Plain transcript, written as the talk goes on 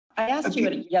I asked you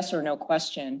a yes or no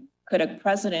question. Could a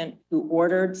president who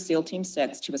ordered SEAL Team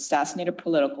 6 to assassinate a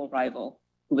political rival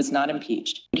who was not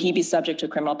impeached, would he be subject to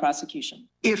criminal prosecution?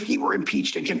 If he were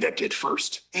impeached and convicted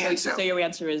first. And so your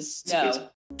answer is no.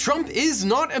 Trump is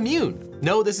not immune.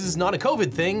 No, this is not a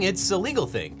COVID thing, it's a legal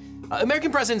thing.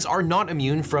 American presidents are not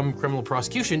immune from criminal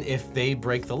prosecution if they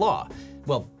break the law.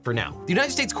 Well, for now. The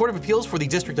United States Court of Appeals for the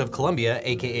District of Columbia,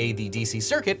 aka the DC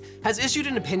Circuit, has issued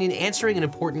an opinion answering an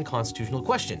important constitutional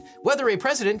question: whether a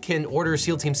president can order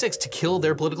SEAL Team 6 to kill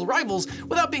their political rivals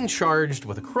without being charged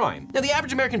with a crime. Now, the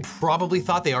average American probably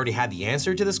thought they already had the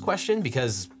answer to this question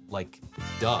because, like,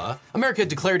 duh. America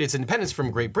declared its independence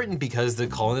from Great Britain because the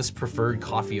colonists preferred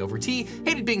coffee over tea,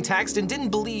 hated being taxed, and didn't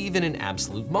believe in an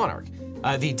absolute monarch.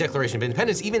 The Declaration of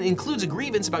Independence even includes a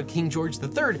grievance about King George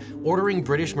III ordering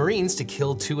British Marines to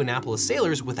kill 2 Annapolis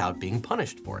sailors without being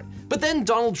punished for it. But then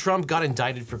Donald Trump got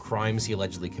indicted for crimes he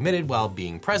allegedly committed while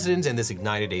being president, and this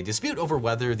ignited a dispute over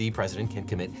whether the president can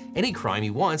commit any crime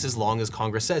he wants as long as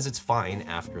Congress says it's fine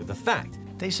after the fact.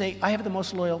 They say, I have the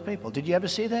most loyal people. Did you ever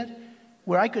see that?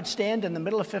 Where I could stand in the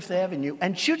middle of Fifth Avenue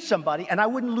and shoot somebody and I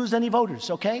wouldn't lose any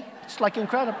voters, okay? It's like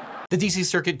incredible. The DC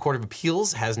Circuit Court of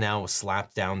Appeals has now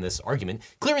slapped down this argument,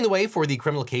 clearing the way for the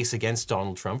criminal case against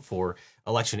Donald Trump for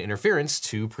election interference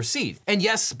to proceed. And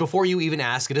yes, before you even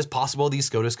ask, it is possible the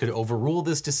SCOTUS could overrule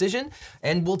this decision,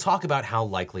 and we'll talk about how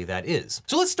likely that is.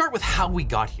 So let's start with how we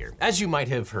got here. As you might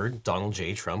have heard, Donald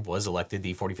J. Trump was elected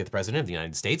the 45th president of the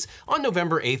United States on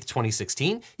November 8th,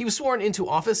 2016. He was sworn into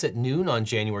office at noon on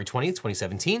January 20th,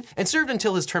 2017, and served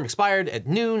until his term expired at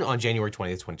noon on January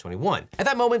 20th, 2021. At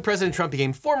that moment, President Trump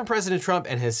became former President Trump,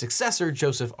 and his successor,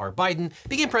 Joseph R. Biden,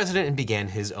 became president and began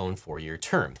his own 4-year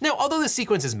term. Now, although this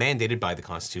sequence is mandated by the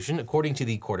Constitution, according to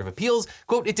the Court of Appeals,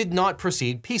 quote, it did not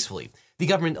proceed peacefully. The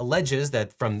government alleges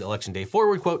that from the election day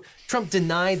forward, quote, Trump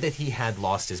denied that he had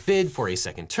lost his bid for a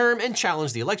second term and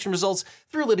challenged the election results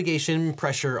through litigation,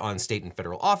 pressure on state and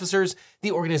federal officers,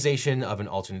 the organization of an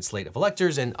alternate slate of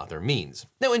electors, and other means.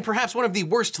 Now, in perhaps one of the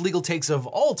worst legal takes of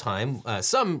all time,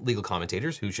 some legal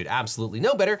commentators, who should absolutely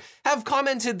know better, have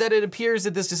commented that it appears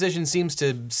that this decision seems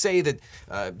to say that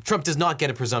Trump does not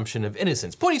get a presumption of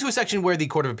innocence, pointing to a section where the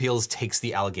Court of Appeals takes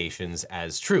the allegations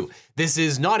as true. This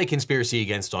is not a conspiracy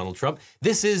against Donald Trump.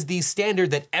 This is the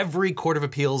standard that every Court of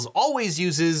Appeals always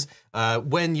uses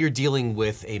when you're dealing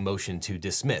with a motion to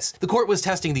dismiss. The court was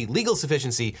testing the legal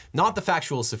sufficiency, not the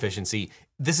factual sufficiency.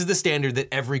 This is the standard that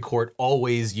every court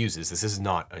always uses. This is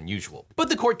not unusual. But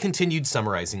the court continued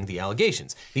summarizing the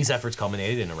allegations. These efforts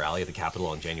culminated in a rally at the Capitol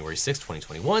on January 6,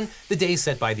 2021, the day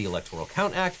set by the Electoral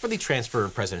Count Act for the transfer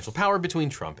of presidential power between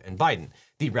Trump and Biden.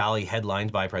 The rally,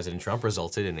 headlined by President Trump,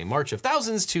 resulted in a march of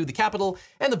thousands to the Capitol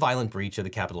and the violent breach of the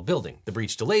Capitol building. The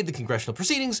breach delayed the congressional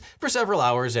proceedings for several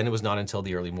hours, and it was not until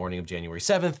the early morning of January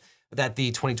 7th that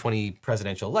the 2020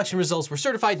 presidential election results were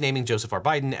certified, naming Joseph R.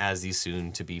 Biden as the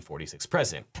soon-to-be 46th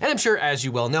president. And I'm sure, as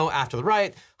you well know, after the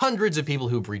riot, hundreds of people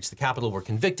who breached the Capitol were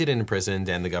convicted and imprisoned,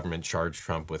 and the government charged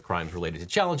Trump with crimes related to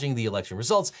challenging the election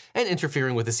results and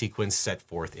interfering with the sequence set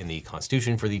forth in the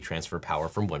Constitution for the transfer of power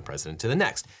from one president to the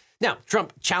next. Now,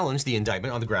 Trump challenged the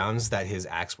indictment on the grounds that his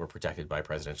acts were protected by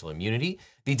presidential immunity.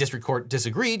 The district court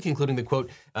disagreed, concluding that, quote,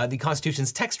 the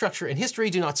Constitution's text structure and history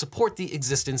do not support the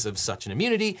existence of such an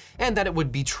immunity, and that it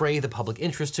would betray the public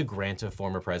interest to grant a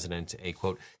former president a,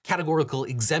 quote, categorical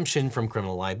exemption from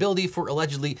criminal liability for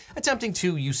allegedly attempting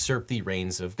to usurp the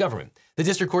reins of government. The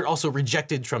district court also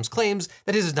rejected Trump's claims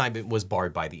that his indictment was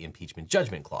barred by the impeachment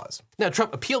judgment clause. Now,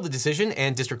 Trump appealed the decision,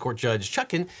 and District Court Judge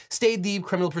Chutkan stayed the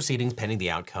criminal proceedings pending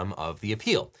the outcome of the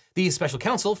appeal. The special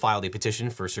counsel filed a petition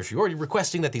for certiorari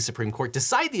requesting that the Supreme Court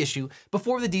decide the issue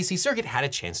before the DC Circuit had a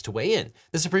chance to weigh in.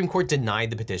 The Supreme Court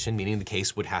denied the petition, meaning the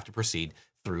case would have to proceed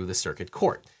through the circuit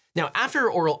court. Now, after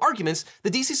oral arguments,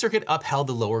 the DC Circuit upheld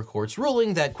the lower court's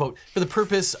ruling that, quote, for the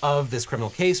purpose of this criminal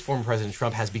case, former President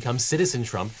Trump has become Citizen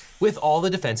Trump with all the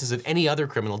defenses of any other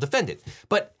criminal defendant.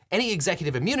 But any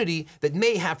executive immunity that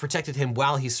may have protected him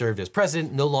while he served as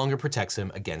president no longer protects him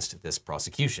against this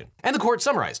prosecution. And the court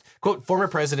summarized, quote, former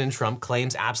President Trump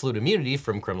claims absolute immunity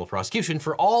from criminal prosecution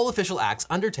for all official acts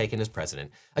undertaken as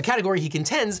president, a category he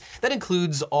contends that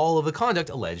includes all of the conduct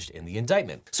alleged in the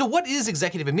indictment. So what is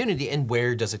executive immunity and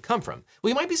where does it come from? Well,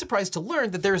 you might be surprised to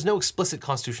learn that there is no explicit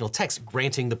constitutional text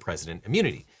granting the president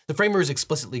immunity. The framers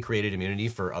explicitly created immunity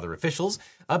for other officials,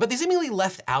 but they seemingly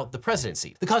left out the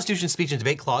presidency. The Constitution's speech and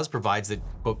debate clause provides that,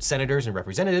 quote, senators and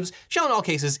representatives shall in all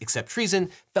cases except treason,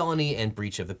 felony, and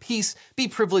breach of the peace be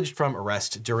privileged from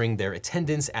arrest during their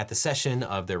attendance at the session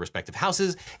of their respective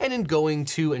houses and in going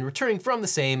to and returning from the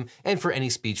same and for any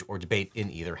speech or debate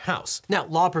in either house. Now,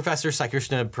 law professor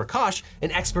Krishna Prakash,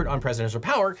 an expert on presidential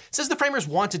power, says the framers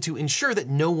wanted to ensure that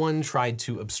no one tried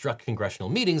to obstruct congressional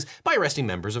meetings by arresting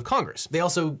members of Congress. They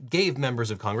also gave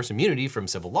members of Congress immunity from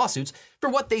civil lawsuits for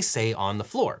what they say on the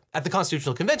floor. At the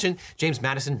Constitutional Convention, James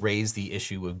Madison raised the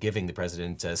issue of giving the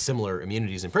president similar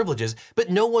immunities and privileges, but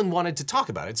no one wanted to talk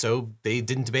about it, so they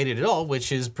didn't debate it at all,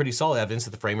 which is pretty solid evidence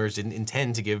that the framers didn't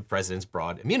intend to give presidents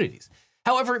broad immunities.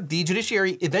 However, the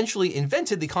judiciary eventually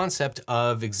invented the concept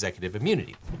of executive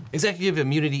immunity. Executive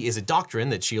immunity is a doctrine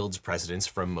that shields presidents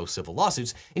from most civil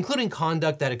lawsuits, including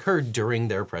conduct that occurred during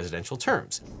their presidential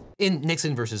terms. In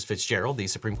Nixon versus Fitzgerald, the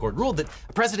Supreme Court ruled that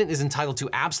a president is entitled to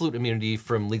absolute immunity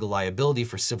from legal liability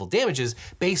for civil damages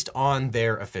based on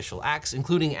their official acts,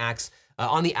 including acts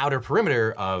on the outer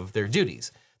perimeter of their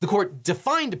duties. The court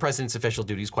defined the president's official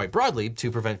duties quite broadly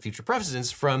to prevent future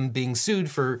presidents from being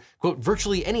sued for, quote,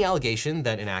 virtually any allegation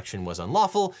that an action was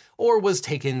unlawful or was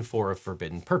taken for a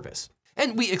forbidden purpose.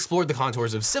 And we explored the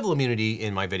contours of civil immunity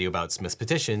in my video about Smith's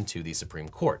petition to the Supreme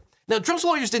Court. Now, Trump's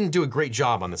lawyers didn't do a great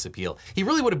job on this appeal. He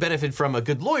really would have benefited from a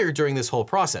good lawyer during this whole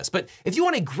process. But if you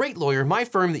want a great lawyer, my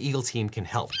firm, the Eagle team, can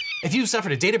help. If you've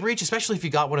suffered a data breach, especially if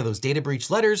you got one of those data breach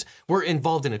letters, were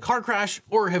involved in a car crash,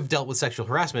 or have dealt with sexual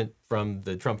harassment from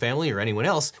the Trump family or anyone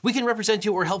else, we can represent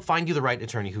you or help find you the right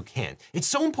attorney who can. It's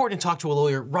so important to talk to a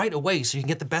lawyer right away so you can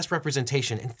get the best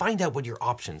representation and find out what your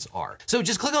options are. So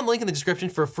just click on the link in the description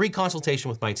for a free consultation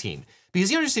with my team.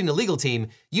 Because you're interested in the legal team,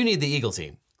 you need the Eagle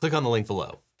team. Click on the link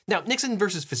below. Now, Nixon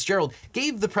versus Fitzgerald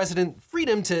gave the president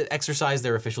freedom to exercise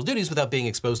their official duties without being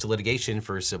exposed to litigation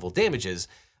for civil damages,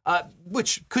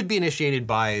 which could be initiated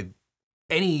by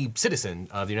any citizen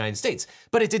of the United States.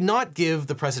 But it did not give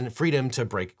the president freedom to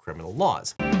break criminal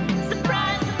laws.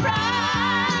 Surprise, surprise!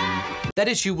 That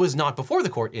issue was not before the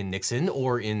court in Nixon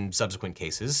or in subsequent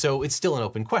cases, so it's still an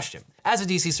open question. As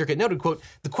the DC Circuit noted, quote,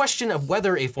 the question of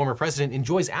whether a former president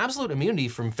enjoys absolute immunity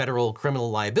from federal criminal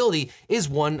liability is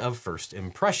one of first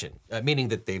impression, meaning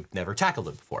that they've never tackled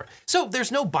it before. So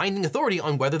there's no binding authority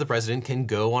on whether the president can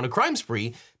go on a crime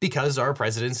spree because our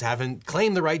presidents haven't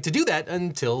claimed the right to do that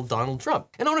until Donald Trump.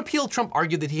 And on appeal, Trump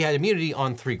argued that he had immunity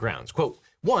on 3 grounds. Quote,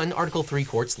 1, Article 3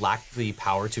 courts lack the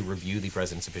power to review the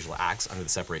president's official acts under the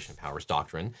separation of powers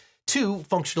doctrine. 2,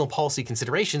 functional policy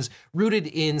considerations rooted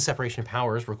in separation of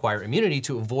powers require immunity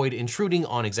to avoid intruding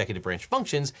on executive branch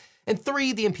functions. And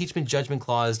 3, the impeachment judgment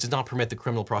clause does not permit the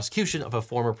criminal prosecution of a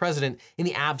former president in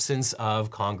the absence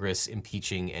of Congress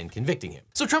impeaching and convicting him.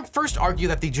 So Trump first argued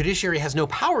that the judiciary has no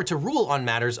power to rule on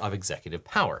matters of executive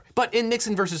power. But in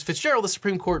Nixon versus Fitzgerald, the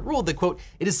Supreme Court ruled that, quote,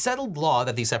 it is settled law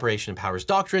that the separation of powers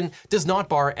doctrine does not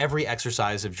bar every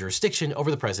exercise of jurisdiction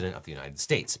over the president of the United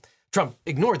States. Trump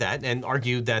ignored that and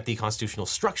argued that the constitutional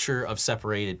structure of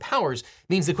separated powers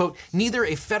means that, quote, neither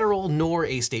a federal nor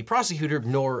a state prosecutor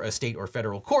nor a state or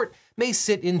federal court may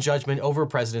sit in judgment over a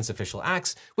president's official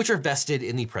acts, which are vested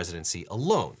in the presidency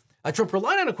alone. Trump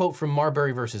relied on a quote from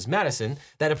Marbury versus Madison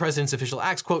that a president's official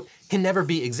acts, quote, can never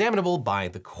be examinable by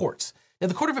the courts. Now,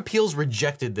 the Court of Appeals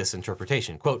rejected this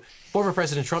interpretation. Quote, former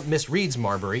President Trump misreads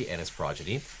Marbury and his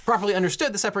progeny. Properly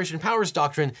understood, the separation of powers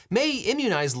doctrine may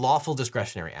immunize lawful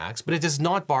discretionary acts, but it does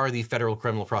not bar the federal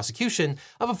criminal prosecution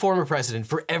of a former president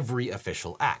for every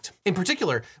official act. In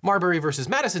particular, Marbury versus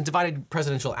Madison divided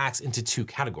presidential acts into 2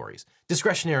 categories,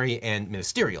 discretionary and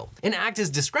ministerial. An act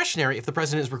is discretionary if the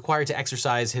president is required to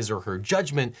exercise his or her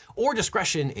judgment or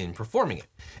discretion in performing it.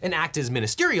 An act is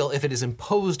ministerial if it is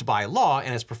imposed by law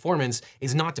and its performance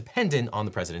is not dependent on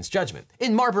the president's judgment.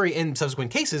 In Marbury and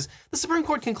subsequent cases, the Supreme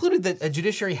Court concluded that a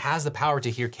judiciary has the power to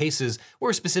hear cases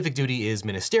where a specific duty is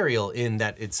ministerial in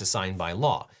that it's assigned by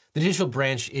law. The judicial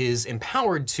branch is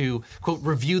empowered to, quote,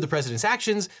 review the president's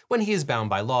actions when he is bound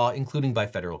by law, including by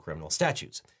federal criminal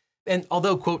statutes. And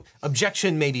although, quote,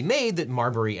 objection may be made that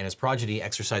Marbury and his progeny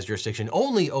exercise jurisdiction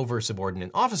only over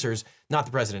subordinate officers, not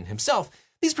the president himself,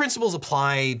 these principles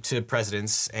apply to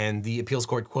presidents, and the appeals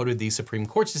court quoted the Supreme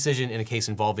Court's decision in a case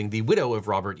involving the widow of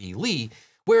Robert E. Lee,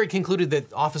 where it concluded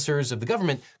that officers of the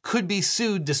government could be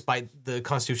sued despite the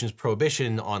Constitution's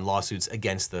prohibition on lawsuits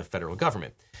against the federal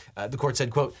government. The court said,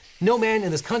 quote, no man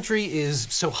in this country is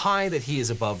so high that he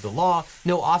is above the law.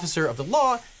 No officer of the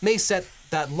law may set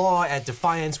that law at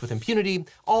defiance with impunity.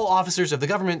 All officers of the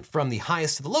government, from the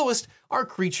highest to the lowest, are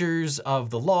creatures of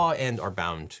the law and are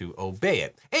bound to obey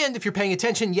it. And if you're paying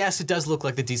attention, yes, it does look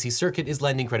like the DC Circuit is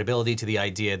lending credibility to the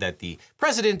idea that the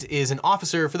president is an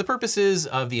officer for the purposes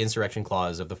of the Insurrection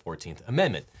Clause of the 14th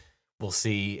Amendment. We'll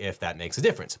see if that makes a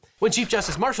difference. When Chief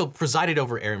Justice Marshall presided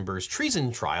over Aaron Burr's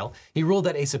treason trial, he ruled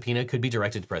that a subpoena could be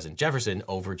directed to President Jefferson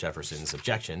over Jefferson's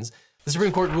objections. The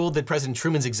Supreme Court ruled that President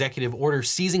Truman's executive order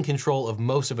seizing control of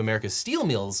most of America's steel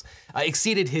mills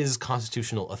exceeded his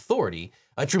constitutional authority.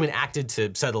 Truman acted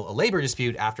to settle a labor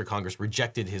dispute after Congress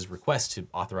rejected his request to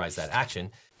authorize that action.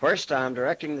 First, I'm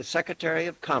directing the Secretary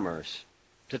of Commerce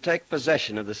to take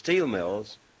possession of the steel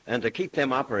mills and to keep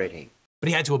them operating. But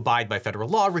he had to abide by federal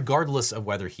law regardless of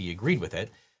whether he agreed with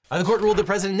it. The court ruled that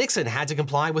President Nixon had to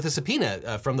comply with a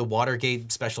subpoena from the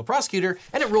Watergate special prosecutor,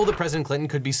 and it ruled that President Clinton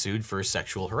could be sued for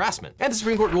sexual harassment. And the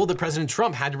Supreme Court ruled that President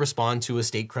Trump had to respond to a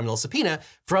state criminal subpoena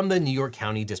from the New York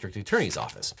County District Attorney's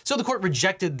Office. So the court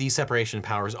rejected the separation of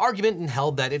powers argument and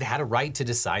held that it had a right to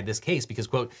decide this case because,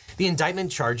 quote, the indictment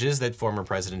charges that former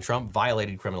President Trump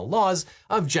violated criminal laws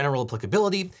of general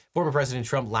applicability. Former President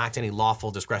Trump lacked any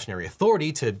lawful discretionary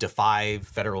authority to defy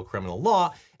federal criminal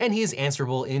law, and he is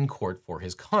answerable in court for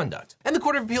his conduct. And the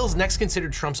Court of Appeals next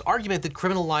considered Trump's argument that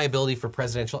criminal liability for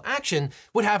presidential action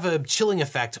would have a chilling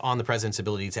effect on the president's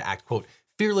ability to act, quote,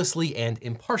 fearlessly and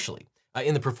impartially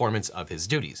in the performance of his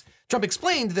duties. Trump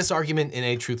explained this argument in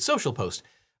a Truth Social post.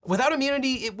 Without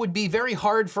immunity, it would be very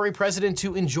hard for a president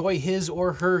to enjoy his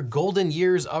or her golden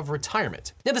years of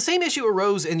retirement. Now, the same issue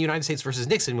arose in United States versus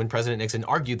Nixon when President Nixon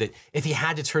argued that if he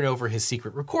had to turn over his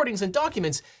secret recordings and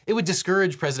documents, it would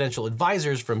discourage presidential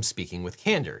advisors from speaking with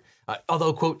candor.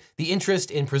 Although, quote, the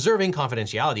interest in preserving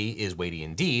confidentiality is weighty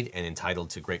indeed and entitled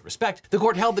to great respect, the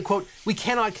court held that, quote, we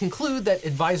cannot conclude that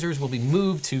advisors will be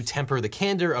moved to temper the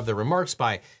candor of their remarks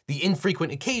by the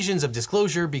infrequent occasions of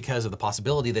disclosure because of the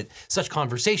possibility that such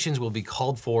conversations will be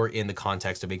called for in the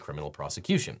context of a criminal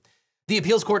prosecution. The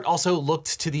appeals court also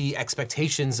looked to the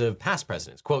expectations of past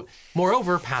presidents. Quote,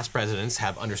 moreover, past presidents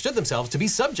have understood themselves to be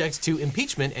subject to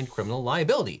impeachment and criminal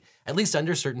liability, at least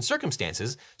under certain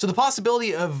circumstances, so the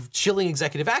possibility of chilling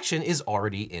executive action is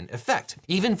already in effect.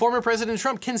 Even former President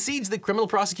Trump concedes that criminal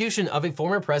prosecution of a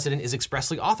former president is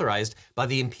expressly authorized by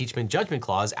the impeachment judgment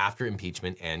clause after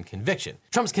impeachment and conviction.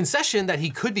 Trump's concession that he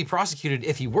could be prosecuted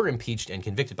if he were impeached and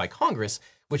convicted by Congress,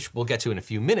 which we'll get to in a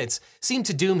few minutes, seemed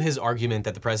to doom his argument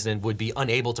that the president would be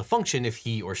unable to function if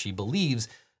he or she believes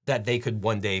that they could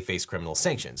one day face criminal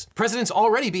sanctions. Presidents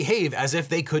already behave as if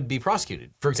they could be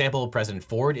prosecuted. For example, President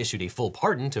Ford issued a full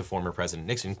pardon to former President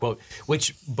Nixon, quote,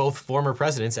 which both former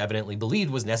presidents evidently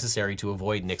believed was necessary to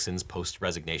avoid Nixon's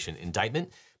post-resignation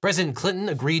indictment. President Clinton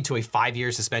agreed to a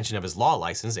 5-year suspension of his law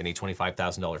license and a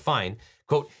 $25,000 fine,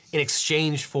 quote, in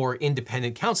exchange for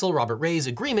independent counsel Robert Ray's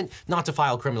agreement not to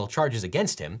file criminal charges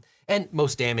against him. And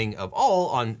most damning of all,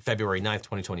 on February 9th,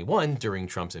 2021, during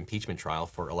Trump's impeachment trial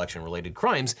for election-related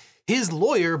crimes, his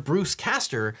lawyer, Bruce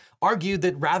Castor, argued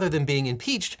that rather than being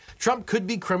impeached, Trump could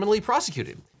be criminally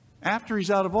prosecuted. After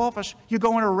he's out of office, you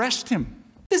go and arrest him.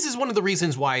 This is one of the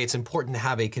reasons why it's important to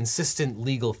have a consistent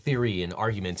legal theory and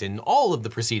argument in all of the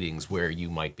proceedings where you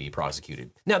might be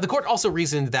prosecuted. Now, the court also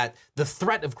reasoned that the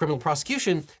threat of criminal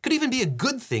prosecution could even be a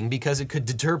good thing because it could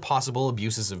deter possible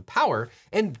abuses of power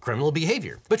and criminal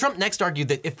behavior. But Trump next argued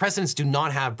that if presidents do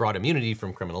not have broad immunity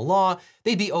from criminal law,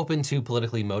 they'd be open to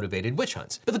politically motivated witch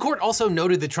hunts. But the court also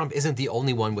noted that Trump isn't the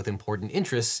only one with important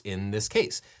interests in this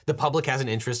case. The public has an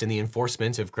interest in the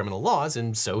enforcement of criminal laws,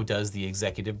 and so does the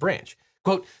executive branch.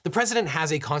 Quote, the president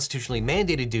has a constitutionally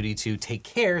mandated duty to take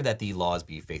care that the laws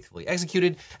be faithfully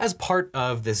executed. As part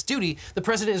of this duty, the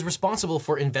president is responsible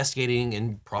for investigating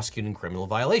and prosecuting criminal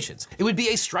violations. It would be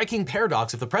a striking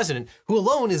paradox if the president, who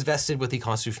alone is vested with the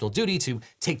constitutional duty to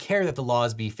take care that the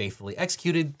laws be faithfully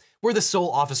executed, were the sole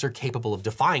officer capable of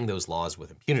defying those laws with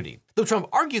impunity. Though Trump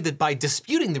argued that by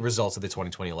disputing the results of the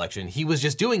 2020 election, he was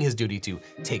just doing his duty to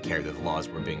take care that the laws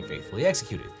were being faithfully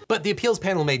executed. But the appeals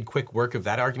panel made quick work of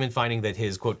that argument, finding that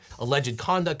his, quote, alleged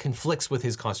conduct conflicts with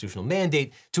his constitutional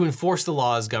mandate to enforce the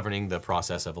laws governing the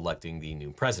process of electing the new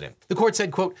president. The court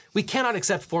said, quote, we cannot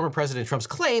accept former President Trump's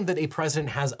claim that a president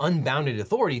has unbounded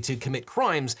authority to commit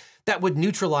crimes that would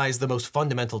neutralize the most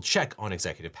fundamental check on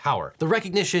executive power, the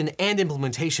recognition and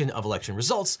implementation of election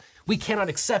results. We cannot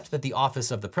accept that the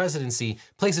office of the presidency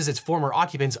places its former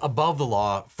occupants above the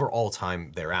law for all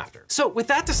time thereafter. So with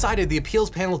that decided, the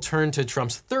appeals panel turned to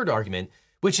Trump's third argument,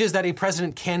 which is that a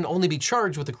president can only be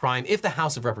charged with a crime if the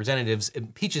House of Representatives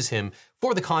impeaches him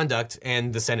for the conduct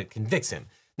and the Senate convicts him.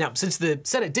 Now, since the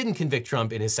Senate didn't convict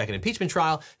Trump in his second impeachment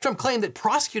trial, Trump claimed that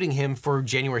prosecuting him for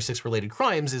January 6th related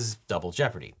crimes is double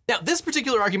jeopardy. Now, this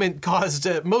particular argument caused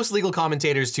most legal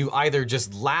commentators to either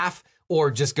just laugh or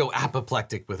just go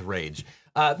apoplectic with rage.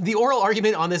 The oral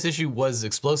argument on this issue was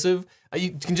explosive.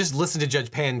 You can just listen to Judge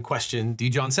Pan question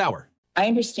Dijon Sauer. I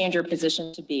understand your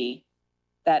position to be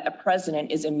that a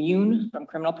president is immune from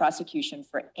criminal prosecution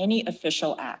for any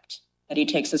official act that he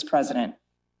takes as president,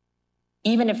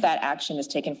 even if that action is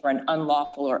taken for an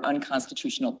unlawful or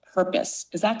unconstitutional purpose.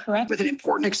 Is that correct? With an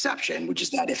important exception, which is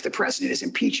that if the president is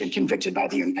impeached and convicted by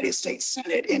the United States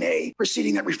Senate in a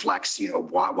proceeding that reflects,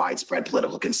 widespread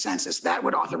political consensus, that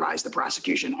would authorize the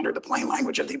prosecution under the plain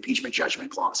language of the impeachment judgment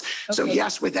clause. So Okay.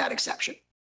 yes, with that exception.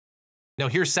 Now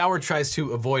here Sauer tries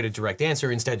to avoid a direct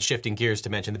answer, instead shifting gears to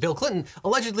mention that Bill Clinton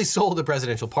allegedly sold a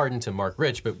presidential pardon to Mark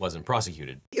Rich, but wasn't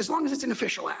prosecuted. As long as it's an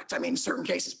official act. I mean, certain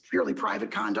cases, purely private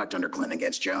conduct under Clinton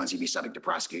against Jones, he'd be subject to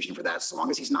prosecution for that so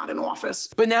long as he's not in office.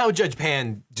 But now Judge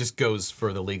Pan just goes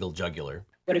for the legal jugular.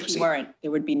 What if he weren't?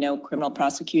 There would be no criminal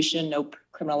prosecution, no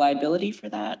criminal liability for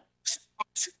that?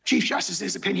 Chief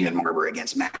Justice's opinion in Marbury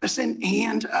against Madison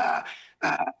and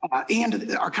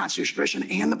our constitutional tradition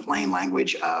and the plain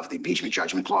language of the impeachment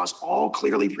judgment clause all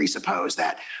clearly presuppose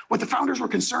that what the founders were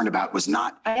concerned about was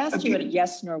not. I asked you a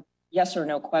yes or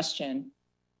no question.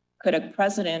 Could a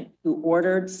president who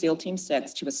ordered SEAL Team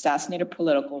 6 to assassinate a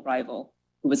political rival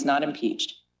who was not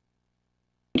impeached,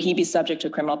 would he be subject to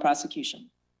criminal prosecution?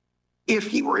 If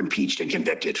he were impeached and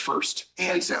convicted first.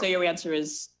 And So your answer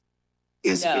is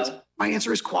no. My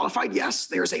answer is qualified yes.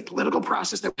 There's a political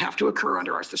process that would have to occur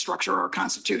under the structure of our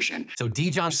Constitution. So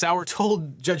Dijon Sauer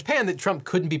told Judge Pan that Trump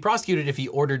couldn't be prosecuted if he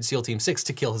ordered SEAL Team 6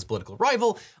 to kill his political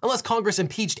rival unless Congress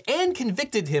impeached and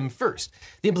convicted him first.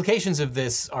 The implications of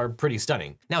this are pretty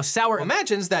stunning. Now Sauer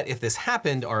imagines that if this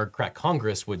happened, our crack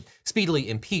Congress would speedily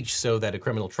impeach so that a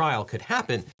criminal trial could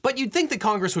happen. But you'd think that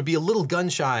Congress would be a little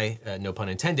gun-shy, no pun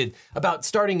intended, about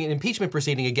starting an impeachment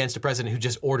proceeding against a president who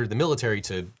just ordered the military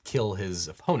to kill his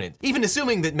opponent. Even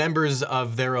assuming that members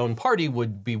of their own party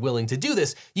would be willing to do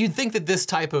this, you'd think that this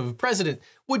type of president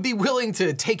would be willing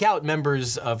to take out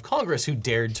members of Congress who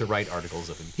dared to write articles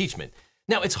of impeachment.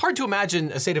 Now, it's hard to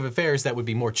imagine a state of affairs that would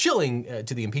be more chilling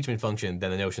to the impeachment function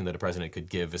than the notion that a president could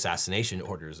give assassination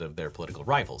orders of their political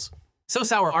rivals. So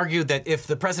Sauer argued that if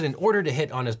the president ordered a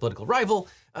hit on his political rival,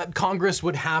 Congress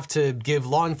would have to give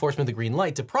law enforcement the green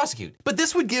light to prosecute. But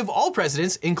this would give all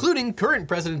presidents, including current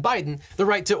President Biden, the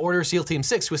right to order SEAL Team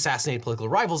 6 to assassinate political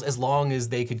rivals as long as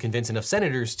they could convince enough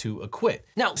senators to acquit.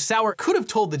 Now, Sauer could have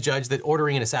told the judge that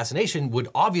ordering an assassination would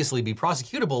obviously be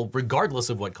prosecutable regardless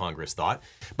of what Congress thought.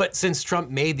 But since Trump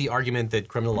made the argument that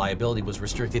criminal liability was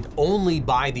restricted only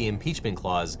by the impeachment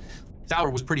clause, Sauer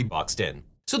was pretty boxed in.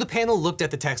 So the panel looked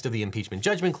at the text of the impeachment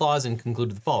judgment clause and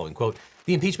concluded the following, quote,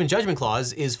 "The impeachment judgment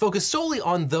clause is focused solely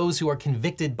on those who are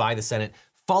convicted by the Senate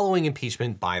following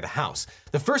impeachment by the House.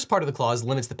 The first part of the clause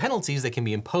limits the penalties that can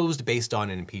be imposed based on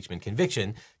an impeachment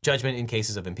conviction. Judgment in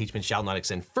cases of impeachment shall not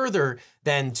extend further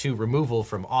than to removal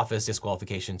from office,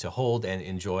 disqualification to hold and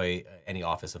enjoy any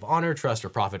office of honor, trust, or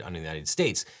profit under the United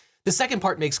States. The second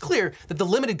part makes clear that the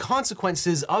limited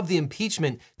consequences of the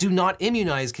impeachment do not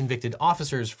immunize convicted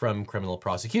officers from criminal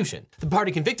prosecution. The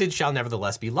party convicted shall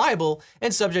nevertheless be liable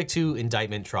and subject to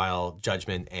indictment, trial,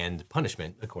 judgment, and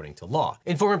punishment according to law."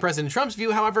 In former President Trump's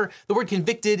view, however, the word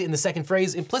convicted in the second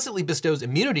phrase implicitly bestows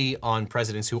immunity on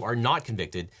presidents who are not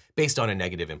convicted based on a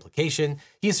negative implication.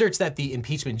 He asserts that the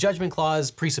impeachment judgment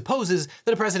clause presupposes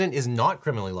that a president is not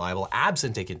criminally liable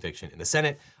absent a conviction in the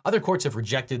Senate. Other courts have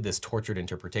rejected this tortured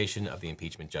interpretation of the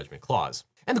impeachment judgment clause.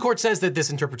 And the court says that this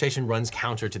interpretation runs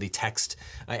counter to the text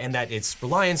and that its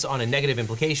reliance on a negative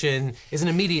implication is an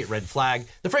immediate red flag.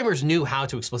 The framers knew how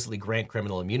to explicitly grant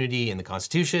criminal immunity in the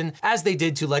Constitution, as they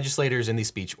did to legislators in the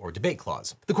speech or debate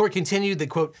clause. The court continued that,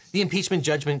 quote, "The impeachment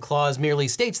judgment clause merely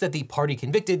states that the party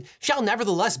convicted shall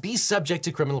nevertheless be subject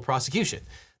to criminal prosecution.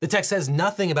 The text says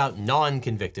nothing about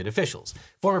non-convicted officials.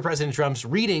 Former President Trump's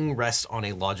reading rests on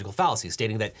a logical fallacy,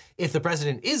 stating that if the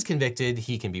president is convicted,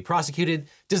 he can be prosecuted,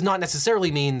 does not necessarily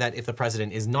mean that if the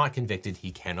president is not convicted,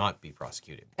 he cannot be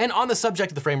prosecuted." And on the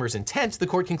subject of the framers' intent, the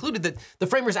court concluded that the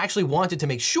framers actually wanted to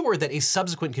make sure that a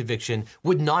subsequent conviction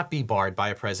would not be barred by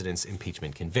a president's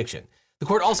impeachment conviction. The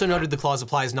court also noted the clause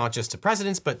applies not just to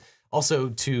presidents, but also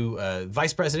to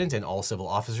vice president and all civil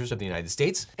officers of the United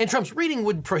States. And Trump's reading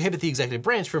would prohibit the executive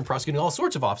branch from prosecuting all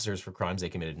sorts of officers for crimes they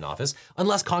committed in office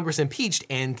unless Congress impeached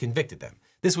and convicted them.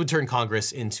 This would turn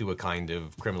Congress into a kind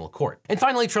of criminal court. And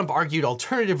finally, Trump argued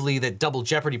alternatively that double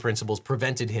jeopardy principles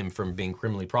prevented him from being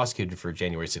criminally prosecuted for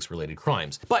January 6th related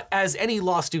crimes. But as any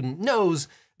law student knows,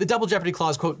 The double jeopardy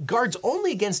clause, quote, guards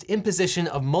only against imposition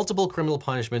of multiple criminal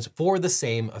punishments for the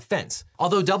same offense.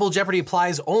 Although double jeopardy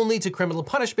applies only to criminal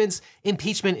punishments,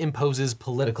 impeachment imposes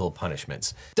political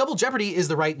punishments. Double jeopardy is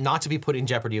the right not to be put in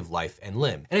jeopardy of life and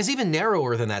limb. And it's even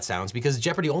narrower than that sounds because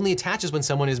jeopardy only attaches when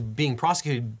someone is being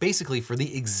prosecuted basically for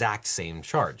the exact same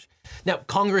charge. Now,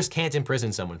 Congress can't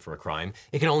imprison someone for a crime.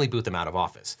 It can only boot them out of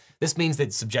office. This means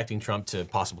that subjecting Trump to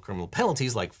possible criminal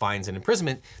penalties like fines and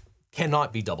imprisonment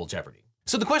cannot be double jeopardy.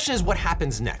 So the question is, what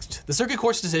happens next? The circuit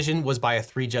court's decision was by a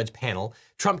 3-judge panel.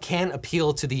 Trump can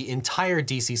appeal to the entire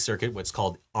DC circuit, what's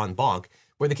called en banc,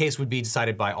 where the case would be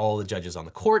decided by all the judges on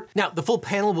the court. Now, the full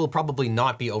panel will probably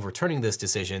not be overturning this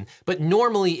decision, but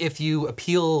normally if you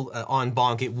appeal en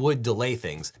banc, it would delay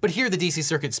things. But here the DC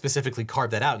Circuit specifically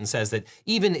carved that out and says that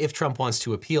even if Trump wants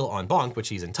to appeal en banc, which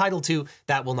he's entitled to,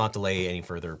 that will not delay any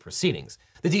further proceedings.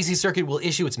 The DC Circuit will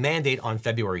issue its mandate on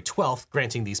February 12th,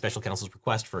 granting the special counsel's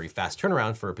request for a fast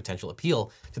turnaround for a potential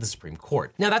appeal to the Supreme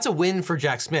Court. Now, that's a win for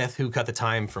Jack Smith, who cut the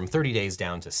time from 30 days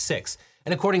down to 6.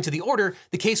 And according to the order,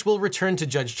 the case will return to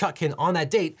Judge Chutkan on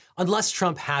that date unless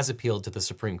Trump has appealed to the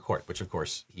Supreme Court, which of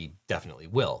course he definitely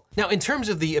will. Now, in terms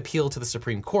of the appeal to the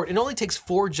Supreme Court, it only takes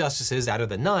 4 justices out of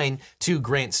the 9 to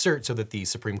grant cert so that the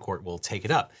Supreme Court will take it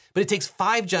up. But it takes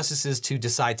 5 justices to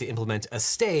decide to implement a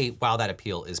stay while that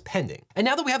appeal is pending. And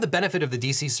now that we have the benefit of the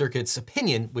DC Circuit's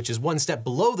opinion, which is 1 step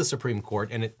below the Supreme Court,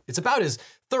 and it's about as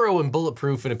thorough and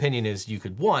bulletproof an opinion as you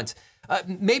could want,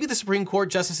 maybe the Supreme Court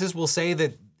justices will say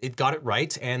that it got it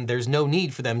right and there's no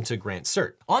need for them to grant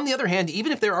cert. On the other hand,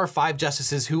 even if there are 5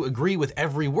 justices who agree with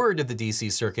every word of the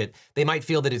DC Circuit, they might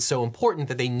feel that it's so important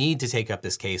that they need to take up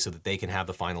this case so that they can have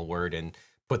the final word and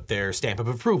put their stamp of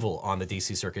approval on the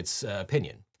DC Circuit's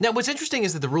opinion. Now, what's interesting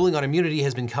is that the ruling on immunity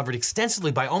has been covered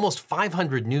extensively by almost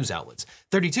 500 news outlets.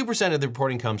 32% of the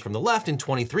reporting comes from the left and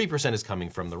 23% is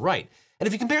coming from the right. And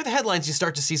if you compare the headlines, you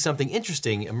start to see something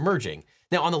interesting emerging.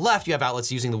 Now, on the left, you have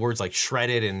outlets using the words like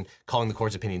shredded and calling the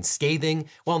court's opinion scathing,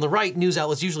 while on the right, news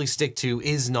outlets usually stick to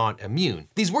is not immune.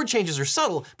 These word changes are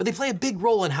subtle, but they play a big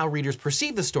role in how readers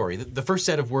perceive the story. The first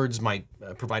set of words might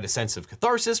provide a sense of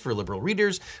catharsis for liberal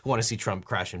readers who want to see Trump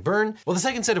crash and burn, while the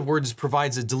second set of words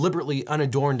provides a deliberately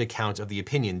unadorned account of the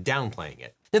opinion, downplaying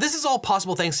it. Now, this is all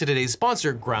possible thanks to today's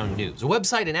sponsor, Ground News, a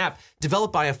website and app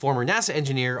developed by a former NASA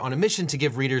engineer on a mission to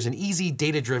give readers an easy,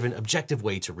 data-driven, objective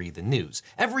way to read the news.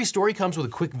 Every story comes with a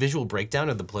quick visual breakdown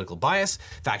of the political bias,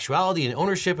 factuality, and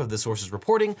ownership of the source's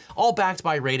reporting, all backed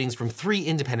by ratings from 3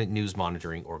 independent news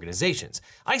monitoring organizations.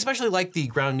 I especially like the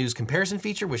Ground News comparison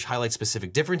feature, which highlights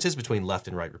specific differences between left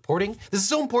and right reporting. This is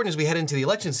so important as we head into the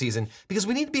election season because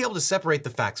we need to be able to separate the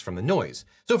facts from the noise.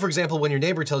 So, for example, when your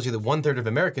neighbor tells you that 1/3 of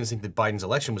Americans think that Biden's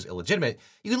election was illegitimate,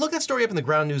 you can look that story up in the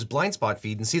Ground News blind spot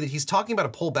feed and see that he's talking about a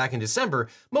poll back in December,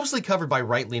 mostly covered by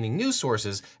right-leaning news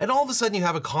sources, and all of a sudden you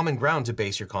have a common ground to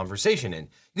base your conversation in.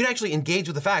 You can actually engage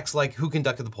with the facts like who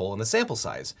conducted the poll and the sample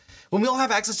size. When we all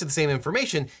have access to the same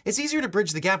information, it's easier to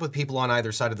bridge the gap with people on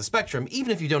either side of the spectrum,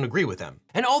 even if you don't agree with them.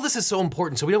 And all this is so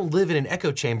important so we don't live in an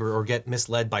echo chamber or get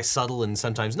misled by subtle and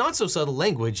sometimes not so subtle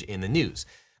language in the news.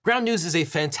 Ground News is a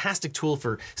fantastic tool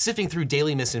for sifting through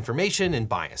daily misinformation and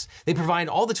bias. They provide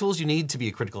all the tools you need to be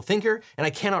a critical thinker, and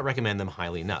I cannot recommend them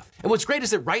highly enough. And what's great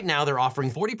is that right now they're offering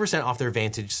 40% off their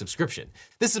Vantage subscription.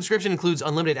 This subscription includes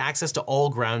unlimited access to all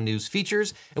Ground News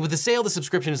features, and with the sale, the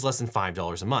subscription is less than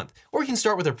 $5 a month. Or you can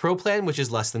start with their Pro plan, which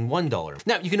is less than $1.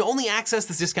 Now, you can only access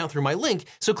this discount through my link,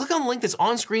 so click on the link that's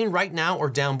on screen right now or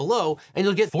down below, and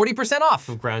you'll get 40% off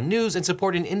of Ground News and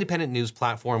support an independent news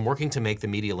platform working to make the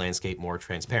media landscape more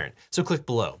transparent. So click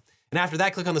below. And after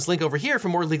that, click on this link over here for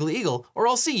more Legal Eagle, or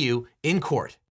I'll see you in court.